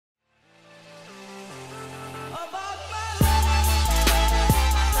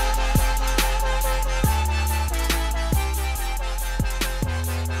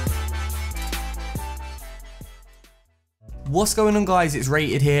What's going on, guys? It's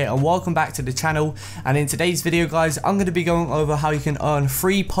Rated here and welcome back to the channel. And in today's video, guys, I'm going to be going over how you can earn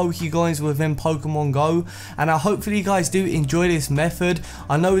free POKECOINS within Pokemon Go, and I hopefully you guys do enjoy this method.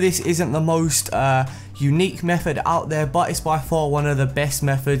 I know this isn't the most unique method out there, but it's by far one of the best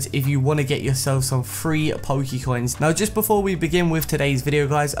methods if you want to get yourself some free POKECOINS. Now, just before we begin with today's video,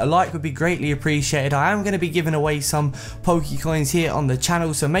 guys, a like would be greatly appreciated. I am going to be giving away some POKECOINS here on the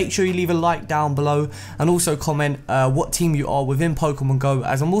channel, so make sure you leave a like down below and also comment what team you are within Pokemon Go,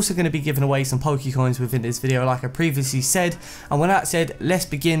 as I'm also going to be giving away some POKECOINS within this video like I previously said. And with that said, let's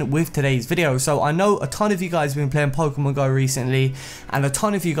begin with today's video. So I know a ton of you guys have been playing Pokemon Go recently, and a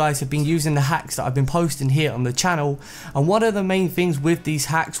ton of you guys have been using the hacks that I've been posting here on the channel. And one of the main things with these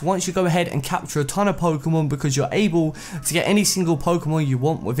hacks, once you go ahead and capture a ton of Pokemon, because you're able to get any single Pokemon you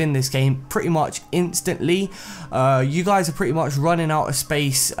want within this game pretty much instantly, you guys are pretty much running out of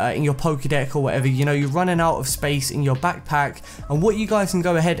space in your Pokedex or whatever, you know, you're running out of space in your backpack. And what you guys can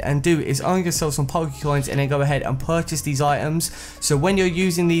go ahead and do is earn yourself some POKECOINS and then go ahead and purchase these items. So when you're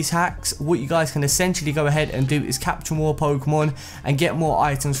using these hacks, what you guys can essentially go ahead and do is capture more Pokemon and get more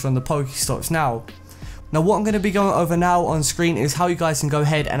items from the Pokestops. Now what I'm going to be going over now on screen is how you guys can go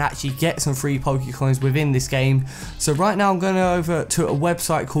ahead and actually get some free POKECOINS within this game. So right now I'm going over to a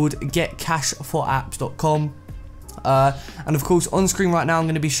website called getcashforapps.com. And of course on screen right now I'm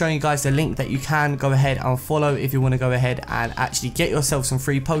going to be showing you guys the link that you can go ahead and follow if you want to go ahead and actually get yourself some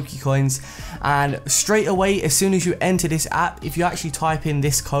free POKECOINS. And straight away, as soon as you enter this app, if you actually type in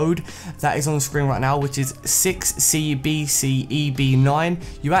this code that is on screen right now, which is 6CBCEB9,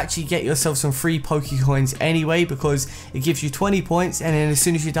 you actually get yourself some free POKECOINS anyway, because it gives you 20 points, and then as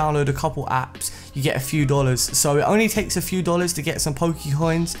soon as you download a couple apps you get a few dollars. So it only takes a few dollars to get some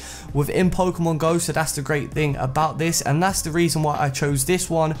POKECOINS within Pokemon Go. So that's the great thing about this, and that's the reason why I chose this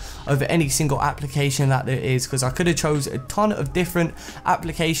one over any single application that there is, because I could have chose a ton of different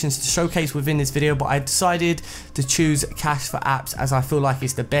applications to showcase within this video, but I decided to choose Cash for Apps as I feel like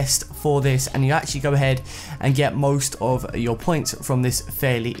it's the best for this, and you actually go ahead and get most of your points from this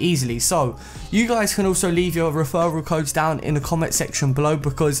fairly easily. So you guys can also leave your referral codes down in the comment section below,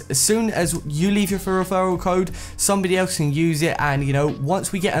 because as soon as you leave your referral code, somebody else can use it. And you know,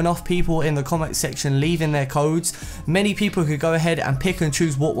 once we get enough people in the comment section leaving their codes, many people could go ahead and pick and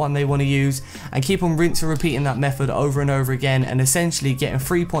choose what one they want to use and keep on rinse and repeating that method over and over again, and essentially getting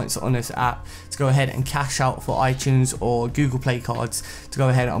free points on this app to go ahead and cash out for iTunes or Google Play cards to go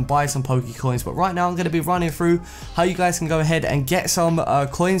ahead and buy some POKECOINS. But right now I'm going to be running through how you guys can go ahead and get some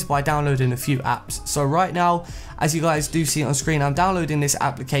coins by downloading a few apps. So right now, as you guys do see on screen, I'm downloading this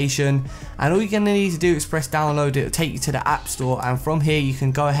application, and all you're going to need to do is press download. It will take you to the App Store, and from here you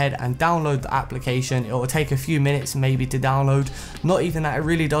can go ahead and download the application. It will take a few minutes maybe to download, not even that, it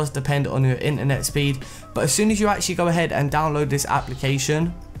really does depend on your internet speed. But as soon as you actually go ahead and download this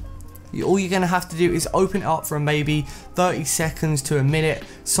application, all you're going to have to do is open it up for maybe 30 seconds to a minute.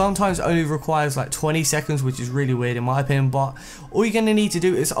 Sometimes only requires like 20 seconds, which is really weird in my opinion. But all you're going to need to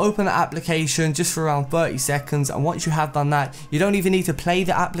do is open the application just for around 30 seconds. And once you have done that, you don't even need to play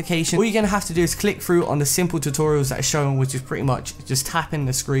the application. All you're going to have to do is click through on the simple tutorials that are shown, which is pretty much just tapping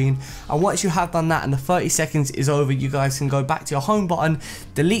the screen. And once you have done that and the 30 seconds is over, you guys can go back to your home button,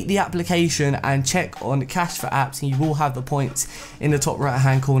 delete the application, and check on Cash for Apps, and you will have the points in the top right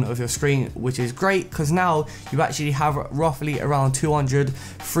hand corner of your screen, which is great because now you actually have roughly around 200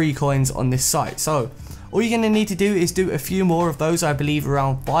 free coins on this site. So all you're going to need to do is do a few more of those. I believe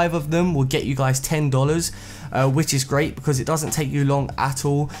around 5 of them will get you guys $10, which is great because it doesn't take you long at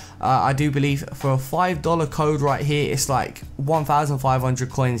all. I do believe for a $5 code right here, it's like 1,500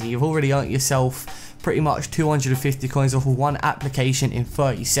 coins, and you've already earned yourself pretty much 250 coins off of one application in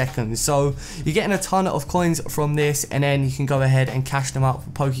 30 seconds. So you're getting a ton of coins from this, and then you can go ahead and cash them out for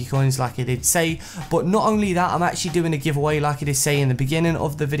POKECOINS like I did say. But not only that, I'm actually doing a giveaway like I did say in the beginning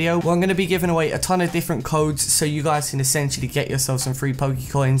of the video, where I'm going to be giving away a ton of different codes so you guys can essentially get yourself some free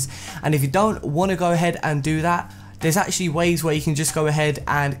POKECOINS. And if you don't want to go ahead and do that, there's actually ways where you can just go ahead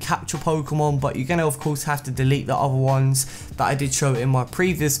and capture Pokemon, but you're going to of course have to delete the other ones that I did show in my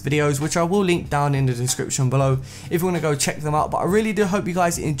previous videos, which I will link down in the description below if you want to go check them out. But I really do hope you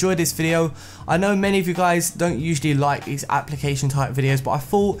guys enjoyed this video. I know many of you guys don't usually like these application type videos, but I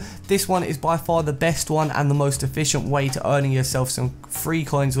thought this one is by far the best one and the most efficient way to earning yourself some free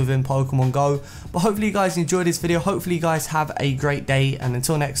coins within Pokemon Go. But hopefully you guys enjoyed this video. Hopefully you guys have a great day, and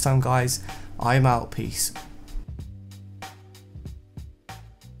until next time guys, I'm out. Peace.